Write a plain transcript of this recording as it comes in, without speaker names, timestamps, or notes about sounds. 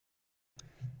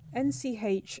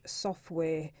NCH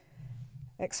Software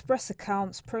Express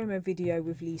Accounts promo video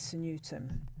with Lisa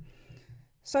Newton.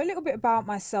 So a little bit about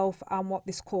myself and what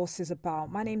this course is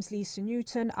about. My name's Lisa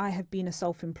Newton. I have been a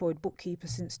self-employed bookkeeper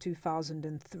since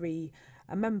 2003,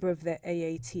 a member of the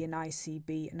AAT and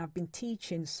ICB, and I've been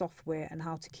teaching software and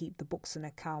how to keep the books and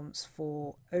accounts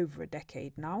for over a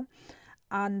decade now.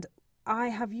 And I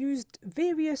have used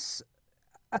various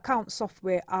account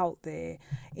software out there,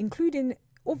 including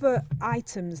other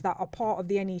items that are part of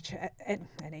the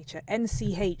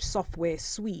NCH software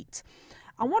suite.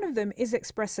 And one of them is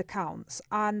Express Accounts,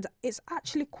 and it's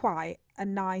actually quite a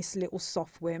nice little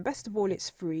software. And best of all,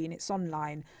 it's free and it's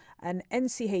online. And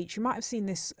NCH, you might have seen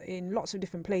this in lots of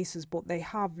different places, but they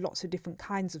have lots of different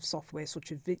kinds of software,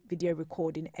 such as video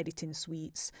recording, editing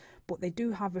suites. But they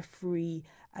do have a free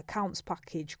accounts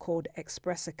package called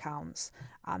Express Accounts,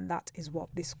 and that is what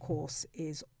this course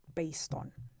is based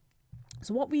on.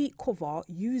 So what we cover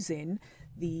using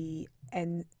the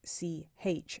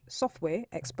NCH software,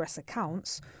 Express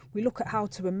Accounts, we look at how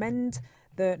to amend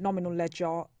the nominal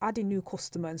ledger, adding new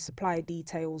customer and supplier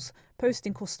details,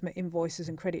 posting customer invoices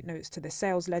and credit notes to the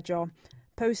sales ledger,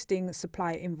 posting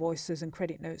supplier invoices and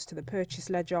credit notes to the purchase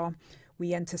ledger.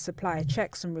 We enter supplier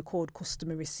checks and record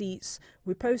customer receipts.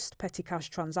 We post petty cash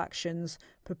transactions,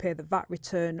 prepare the VAT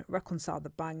return, reconcile the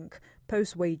bank,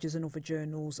 post wages and other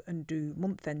journals, and do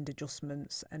month-end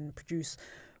adjustments and produce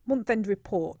month-end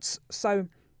reports. So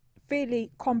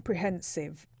fairly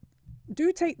comprehensive.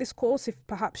 Do take this course if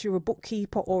perhaps you're a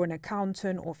bookkeeper or an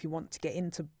accountant, or if you want to get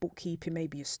into bookkeeping,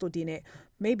 maybe you're studying it,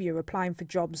 maybe you're applying for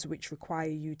jobs which require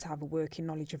you to have a working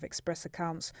knowledge of Express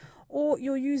Accounts, or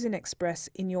you're using Express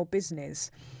in your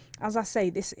business. As I say,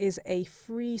 this is a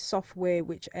free software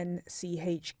which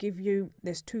NCH give you.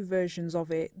 There's two versions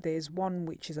of it. There's one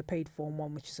which is a paid for and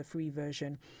one which is a free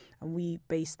version. And we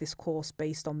base this course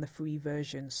based on the free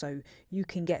version. So you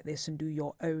can get this and do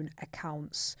your own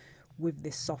accounts with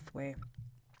this software.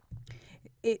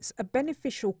 It's a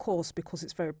beneficial course because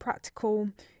it's very practical.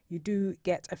 You do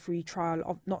get a free trial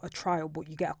of, not a trial, but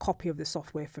you get a copy of the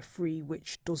software for free,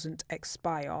 which doesn't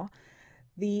expire.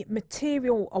 The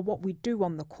material of what we do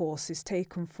on the course is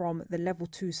taken from the Level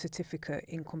 2 certificate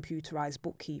in computerized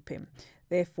bookkeeping.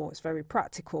 Therefore, it's very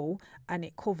practical and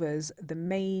it covers the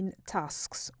main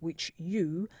tasks which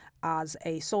you, as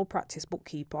a sole practice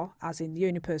bookkeeper, as in the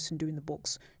only person doing the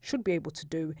books, should be able to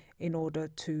do in order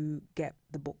to get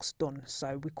the books done.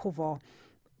 So we cover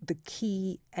the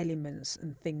key elements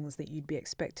and things that you'd be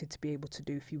expected to be able to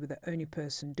do if you were the only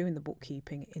person doing the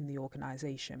bookkeeping in the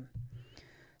organisation.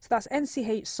 So that's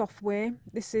NCH software.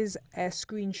 This is a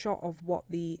screenshot of what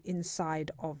the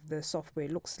inside of the software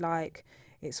looks like.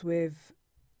 It's with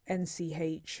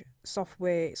NCH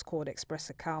software. It's called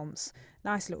Express Accounts.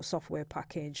 Nice little software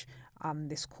package, and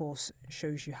this course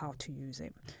shows you how to use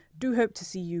it. Do hope to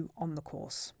see you on the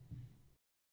course.